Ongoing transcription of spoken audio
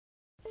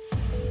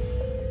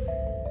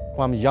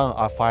When I'm young,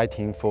 I'm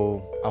fighting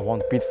for, I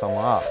want to beat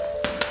someone up.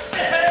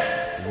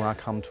 When I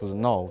come to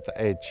the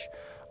age,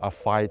 I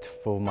fight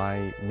for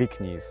my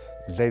weakness,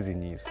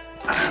 laziness.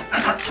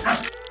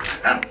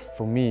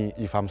 For me,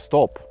 if I'm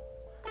stop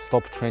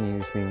training,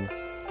 this means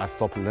I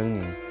stop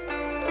learning.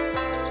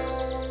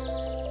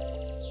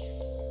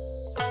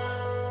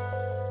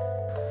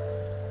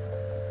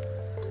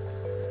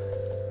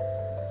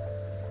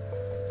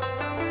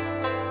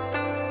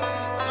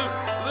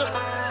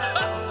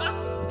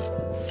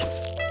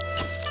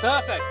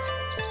 Perfect.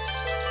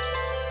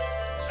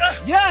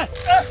 Yes.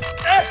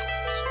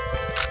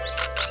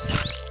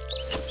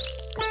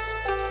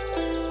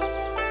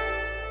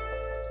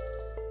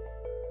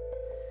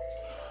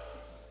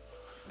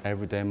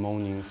 Every day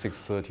morning,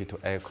 6:30 to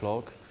 8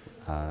 o'clock,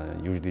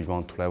 usually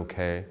run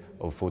 12K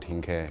or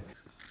 14K.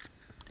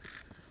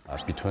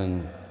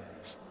 Between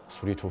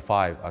 3 to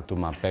 5, I do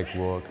my back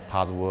work,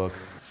 hard work,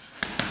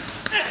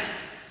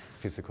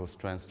 physical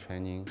strength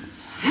training.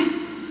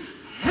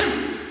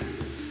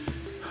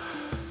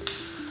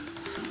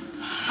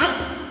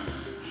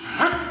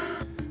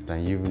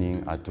 Then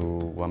evening, I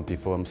do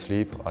before I'm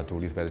sleep, I do a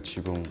little bit of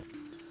qigong.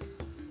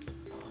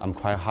 I'm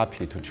quite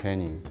happy to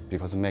training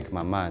because it makes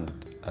my mind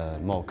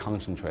more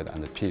concentrated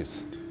and at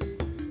peace.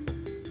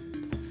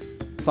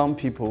 Some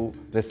people,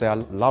 they say I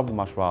love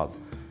martial arts,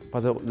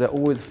 but they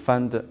always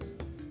find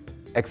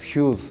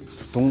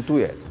excuse, don't do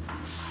it.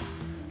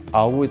 I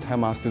always tell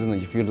my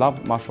students, if you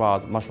love martial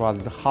arts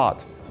is hard.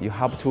 You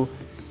have to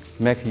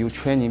make your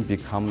training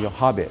become your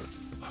habit.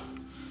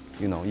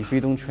 You know, if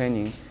you don't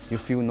training, you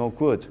feel no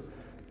good.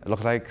 It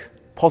looks like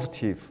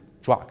positive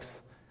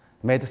drugs,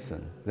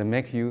 medicine. They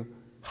make you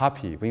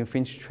happy. When you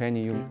finish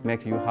training, you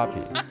make you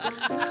happy.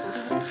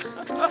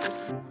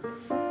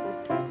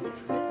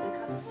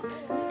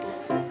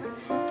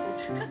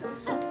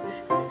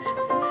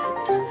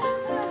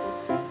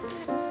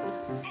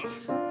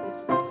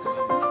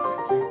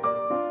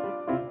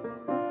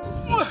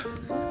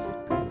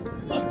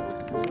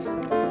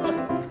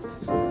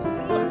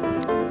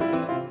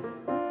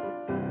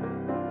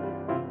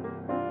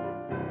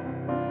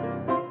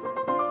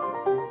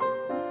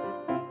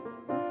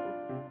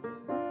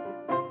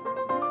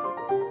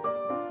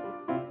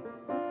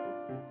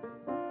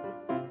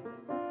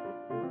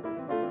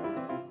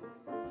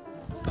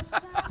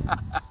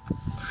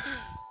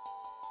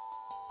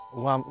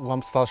 When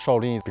I start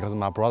Shaolin is because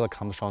my brother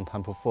comes to Shaolin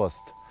Temple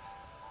first.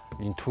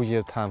 In 2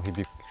 years' time,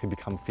 he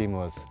become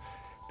famous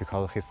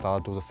because he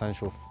started to do the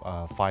sensual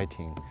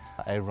fighting.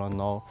 Everyone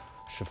know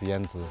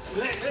Sebastian.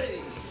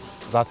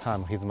 That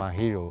time, he's my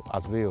hero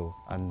as well,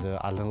 and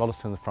I learned a lot of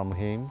things from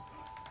him.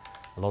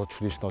 A lot of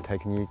traditional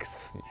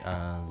techniques,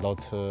 a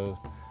lot of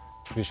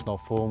traditional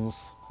forms,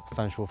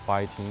 sensual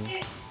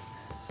fighting.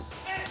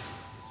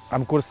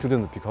 I'm a good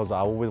student because I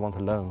always want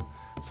to learn.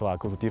 So I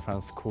go to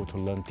different schools to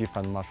learn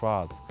different martial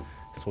arts.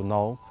 So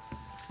now,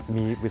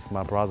 me with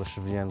my brother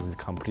Sebastian is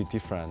completely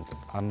different.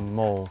 I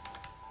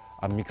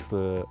mix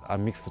the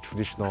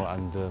traditional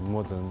and the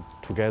modern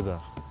together.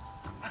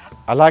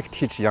 I like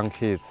teach young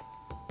kids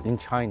in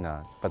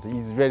China, but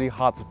it's very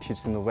hard to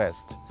teach in the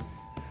West.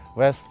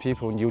 West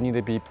people, you need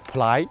to be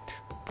polite,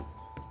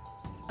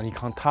 and you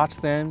can't touch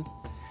them,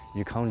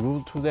 you can't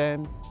rude to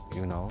them,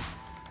 you know.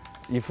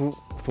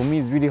 For me,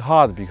 it's really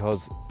hard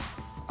because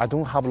I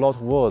don't have a lot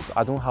of words.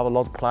 I don't have a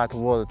lot of polite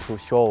words to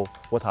show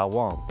what I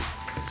want.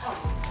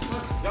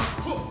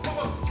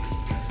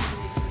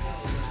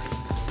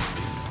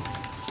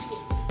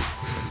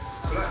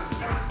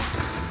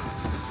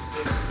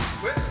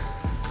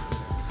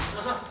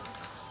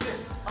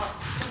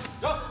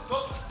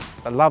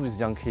 I love these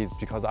young kids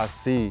because I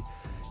see,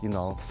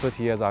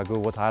 30 years ago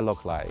what I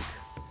look like.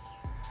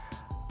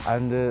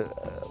 And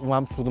when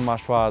I'm to the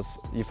martial arts,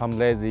 if I'm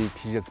lazy,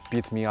 teachers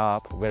beat me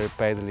up very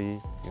badly,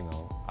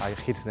 I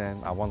hit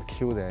them, I want to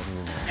kill them,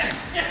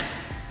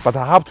 But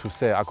I have to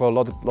say, I got a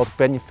lot of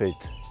benefit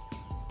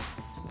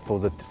for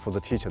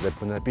the teacher that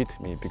when they beat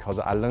me because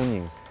I'm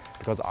learning,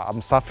 because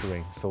I'm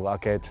suffering, so I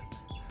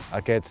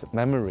get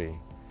memory.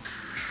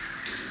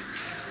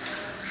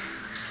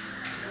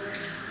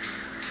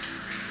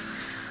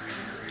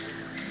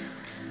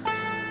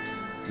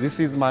 This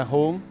is my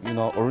home,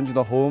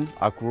 original home.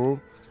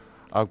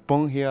 I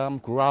born here,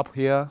 grew up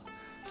here.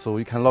 So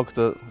you can look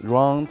the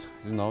round,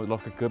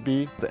 look the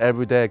Gebi.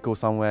 Every day go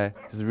somewhere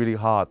is really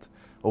hard,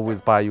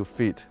 always by your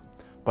feet.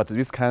 But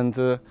this kind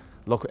of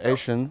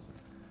location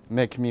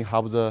make me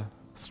have the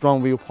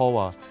strong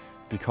willpower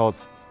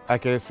because I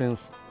get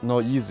things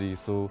not easy.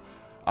 So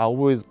I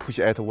always push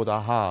at what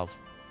I have.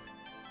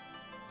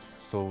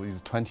 So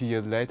it's 20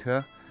 years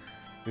later,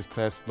 this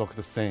place looks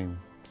the same,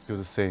 still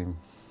the same.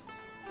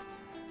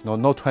 No,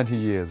 not 20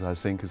 years, I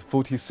think it's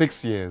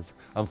 46 years.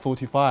 I'm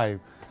 45.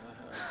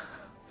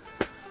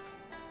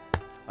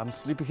 I'm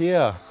sleep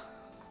here.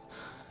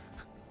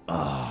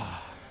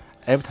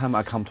 Every time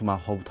I come to my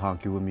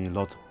hometown, give me a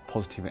lot of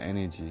positive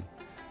energy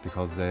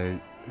because they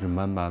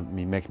remember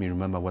me, make me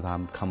remember where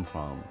I'm come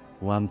from.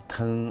 When I'm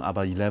 10,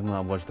 about 11, I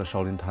watched the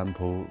Shaolin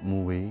Temple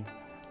movie.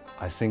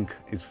 I think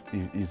it's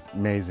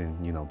amazing,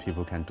 you know,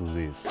 people can do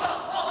this.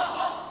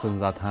 Since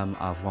that time,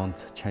 I want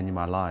to change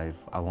my life.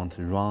 I want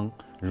to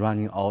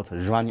running out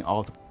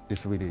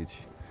this village.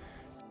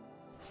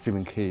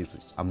 7 kids,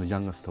 I'm the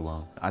youngest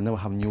one. I never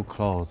have new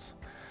clothes.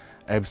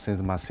 Ever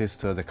since my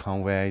sister, they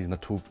can't wear, you know,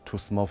 too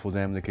small for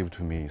them, they give it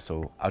to me.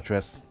 So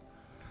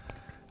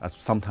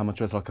sometimes I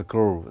dress like a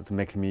girl to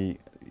make me,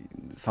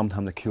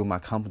 sometimes they kill my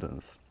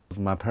confidence.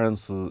 My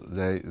parents,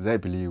 they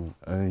believe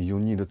you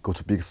need to go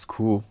to big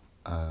school,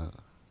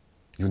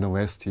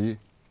 university.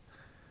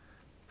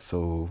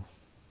 So,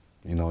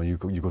 you know, you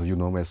go to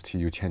university,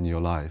 you change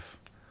your life.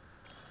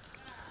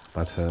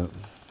 But,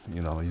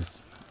 you know,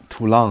 it's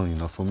too long, you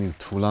know, for me it's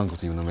too long to go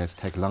to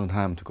university, take a long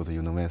time to go to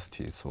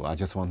university. So I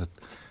just want to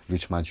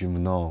reach my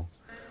dream now.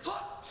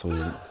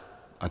 So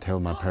I tell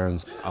my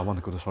parents, I want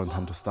to go to Shaolin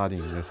time to study.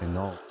 They say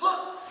no.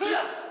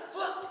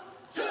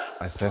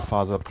 I said,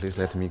 Father, please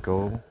let me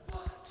go.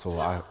 So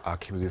I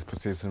keep this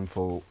position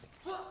for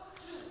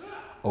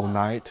all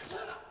night.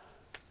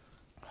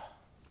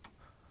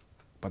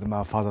 But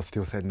my father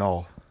still said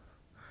no.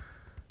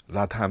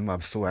 That time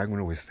I'm so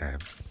angry with them.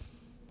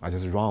 I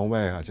just run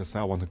away. I just said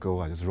I want to go.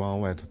 I just run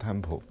away to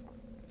temple.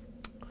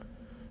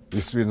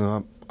 This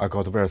reason I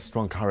got a very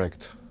strong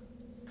character.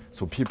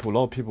 So a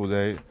lot of people,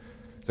 they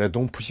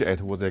don't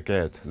appreciate what they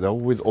get. They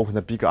always open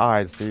the big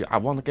eyes, say, I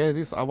want to get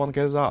this, I want to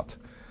get that.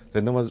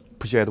 They never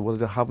appreciate what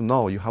they have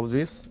now. You have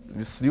this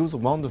is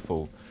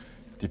wonderful.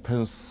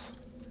 Depends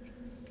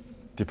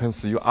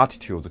your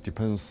attitude,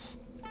 depends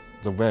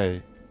the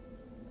way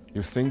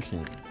you're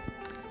thinking.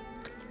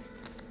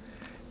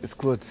 It's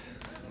good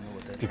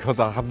because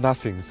I have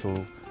nothing. So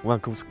when I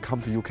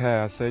come to UK,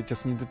 I say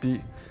just need to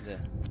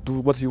do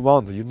what you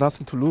want. You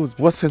nothing to lose.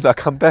 Worst is I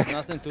come back.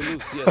 Nothing to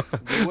lose. Yes.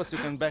 The worst you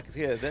come back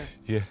here. Then.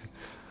 Yeah.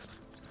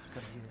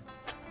 Come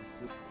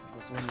here.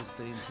 Because when you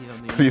stay in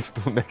here, Please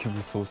don't make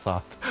me so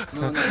sad.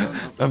 No.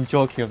 I'm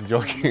joking.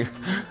 No.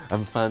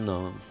 I'm fine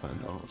now.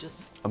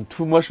 Just. I'm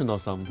too emotional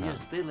sometimes. Yeah,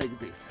 stay like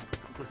this.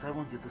 Because I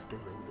want you to stay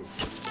like this.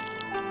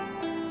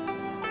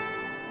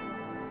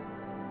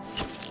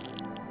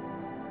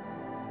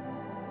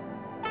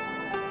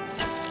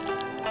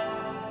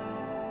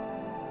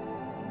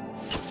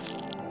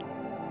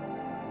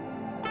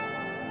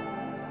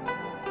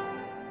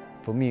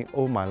 For me,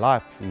 all my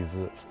life is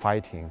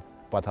fighting,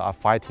 but I'm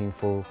fighting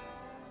for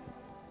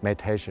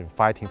meditation,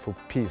 fighting for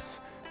peace,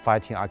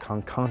 fighting I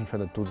can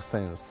concentrate and do the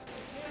things.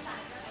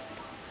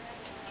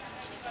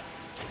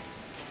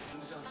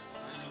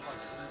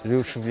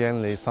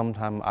 Usually,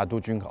 sometimes I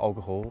do drink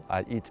alcohol,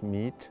 I eat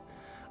meat,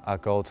 I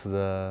got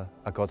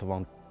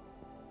one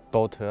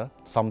daughter.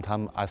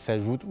 Sometimes I say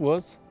rude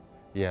words,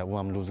 yeah, when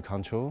I'm losing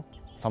control.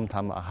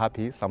 Sometimes I'm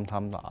happy,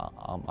 sometimes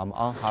I'm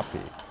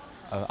unhappy.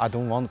 I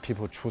don't want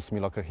people to choose me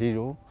like a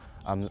hero.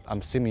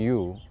 I'm seeing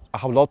you. I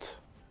have a lot of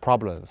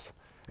problems.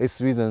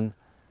 This reason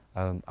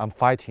I'm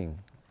fighting.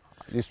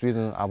 This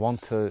reason I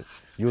want to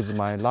use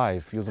my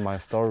life, use my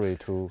story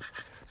to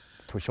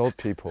show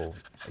people,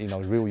 you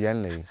know, real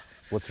Yanli,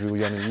 what real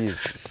Yanli is.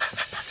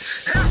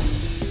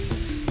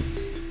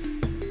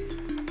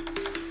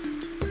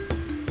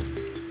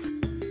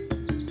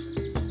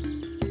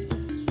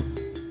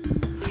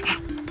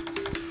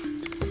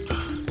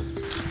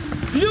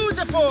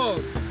 Beautiful.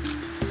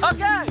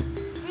 Okay,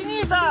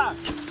 finita!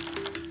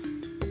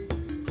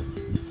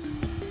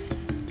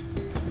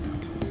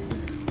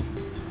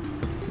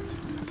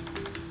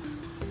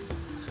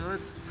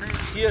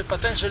 Here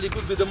potentially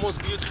could be the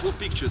most beautiful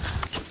pictures.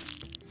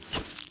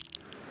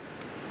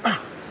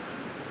 Grab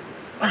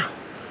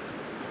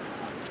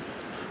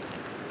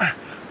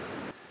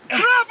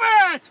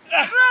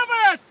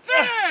it!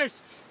 Finish!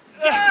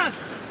 Yes!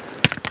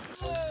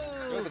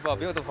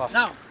 Beautiful.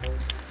 Now.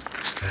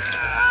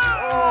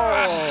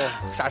 Oh,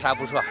 杀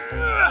不错。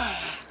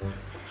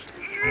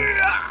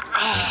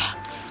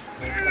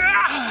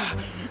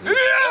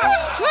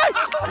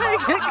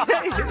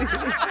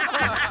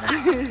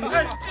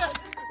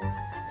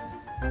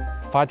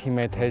Fighting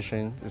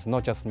meditation is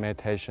not just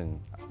meditation.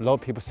 A lot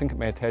of people think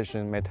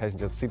meditation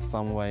just sit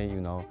somewhere, you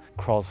know,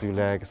 cross your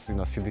legs, you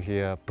know, sit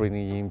here,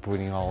 breathing in,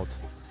 breathing out.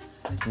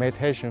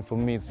 Meditation for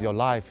me is your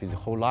life, your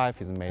whole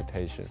life is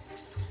meditation.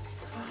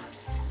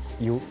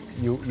 You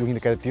need to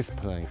get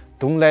discipline.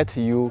 Don't let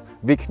your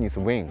weakness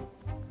win.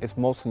 It's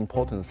most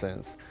important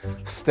sense.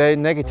 Stay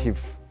negative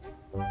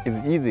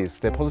is easy,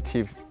 stay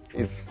positive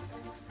is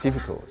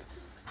difficult.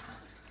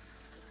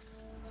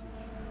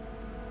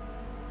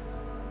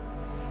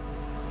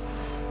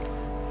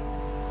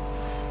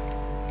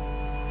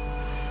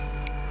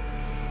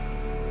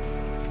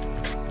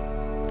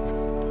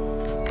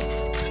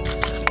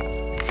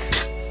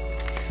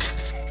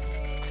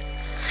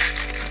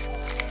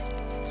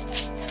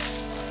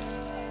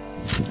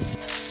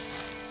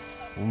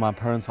 My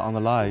parents are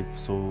alive,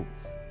 so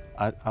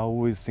I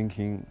always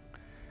thinking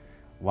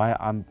why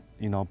I'm,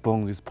 you know,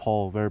 born this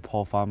poor, very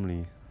poor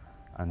family,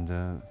 and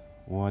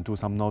when I do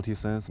some naughty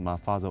things, my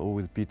father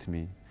always beat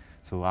me.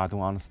 So I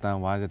don't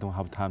understand why they don't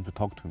have time to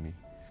talk to me.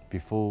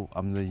 Before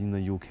I'm in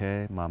the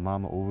UK, my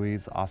mom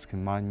always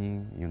asking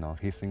money. You know,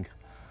 he think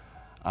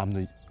I'm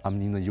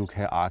in the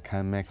UK, I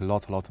can make a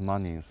lot of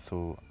money.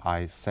 So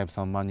I save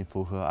some money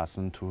for her, I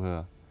send to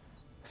her.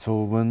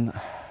 So when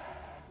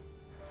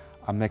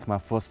I make my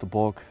first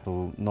book,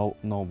 so no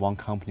one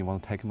company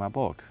want to take my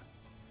book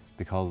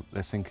because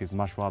they think it's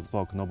much worth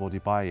book, nobody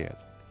buy it.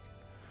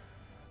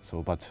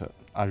 So, but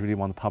I really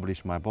want to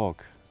publish my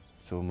book.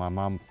 So my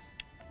mom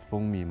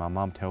phoned me, my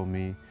mom tell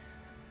me,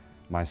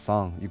 my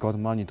son, you got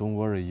money, don't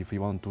worry. If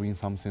you want doing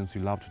some things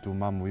you love to do,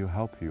 mom will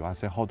help you. I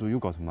said, how do you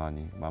got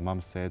money? My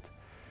mom said,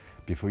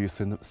 before you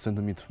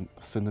send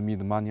me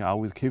the money, I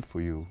will keep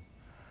for you.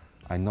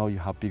 I know you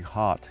have big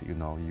heart, you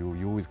know,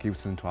 you always give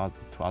things to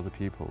other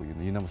people, you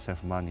know, you never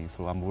save money,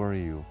 so I'm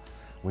worried you.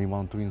 When you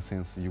want doing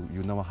things,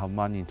 you never have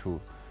money to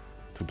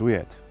do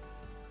it.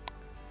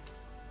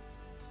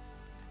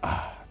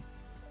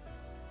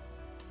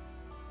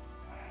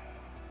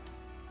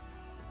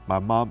 My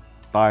mom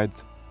died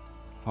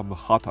from a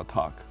heart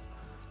attack.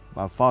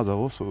 My father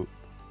also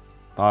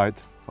died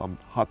from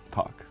heart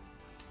attack.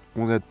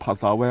 When they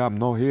passed away, I'm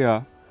not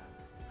here.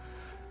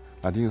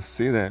 I didn't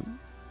see them.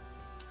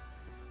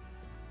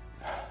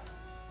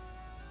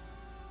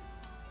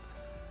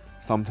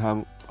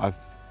 Sometimes I'm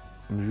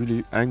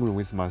really angry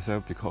with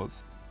myself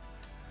because,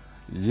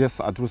 yes,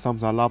 I do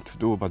something I love to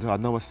do, but I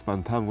never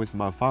spend time with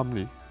my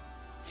family.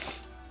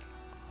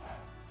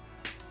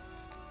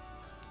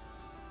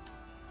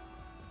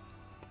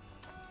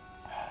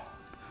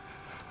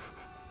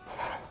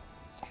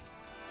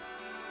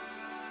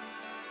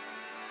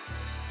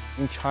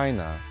 In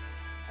China,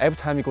 every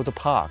time you go to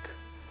park,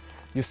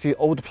 you see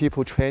old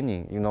people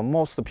training. You know,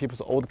 most of the people,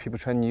 old people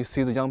training, you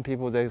see the young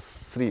people, they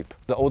sleep.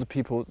 The old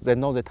people, they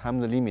know the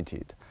time is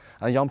limited.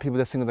 And young people,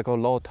 they think they got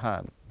a lot of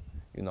time.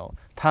 You know,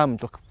 time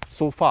goes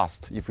so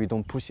fast if we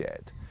don't push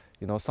it.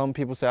 You know, some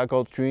people say, I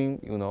got a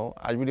dream, you know,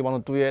 I really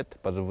want to do it,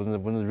 but when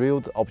the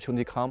real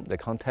opportunity comes, they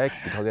can't take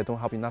because they don't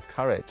have enough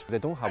courage. They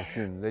don't have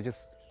dream, they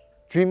just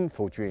dream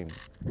for dream.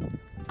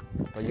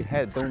 But your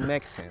head don't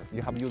make sense.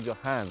 You have to use your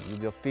hand, use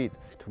your feet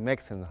to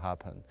make things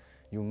happen.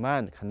 Your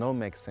mind cannot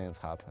make things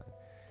happen.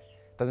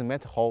 Doesn't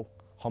matter how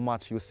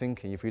much you're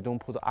thinking, if you don't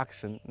put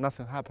action,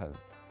 nothing happens.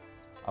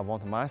 I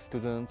want my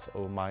students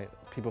or my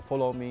people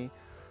follow me,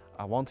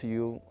 I want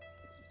you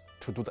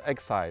to do the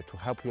exercise to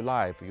help your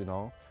life, you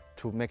know,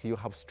 to make you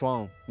have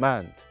strong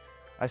mind.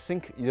 I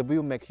think it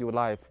will make your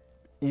life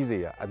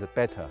easier and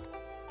better.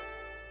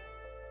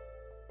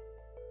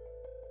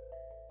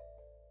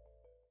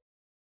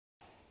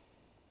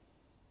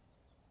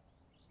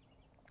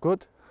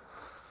 Good?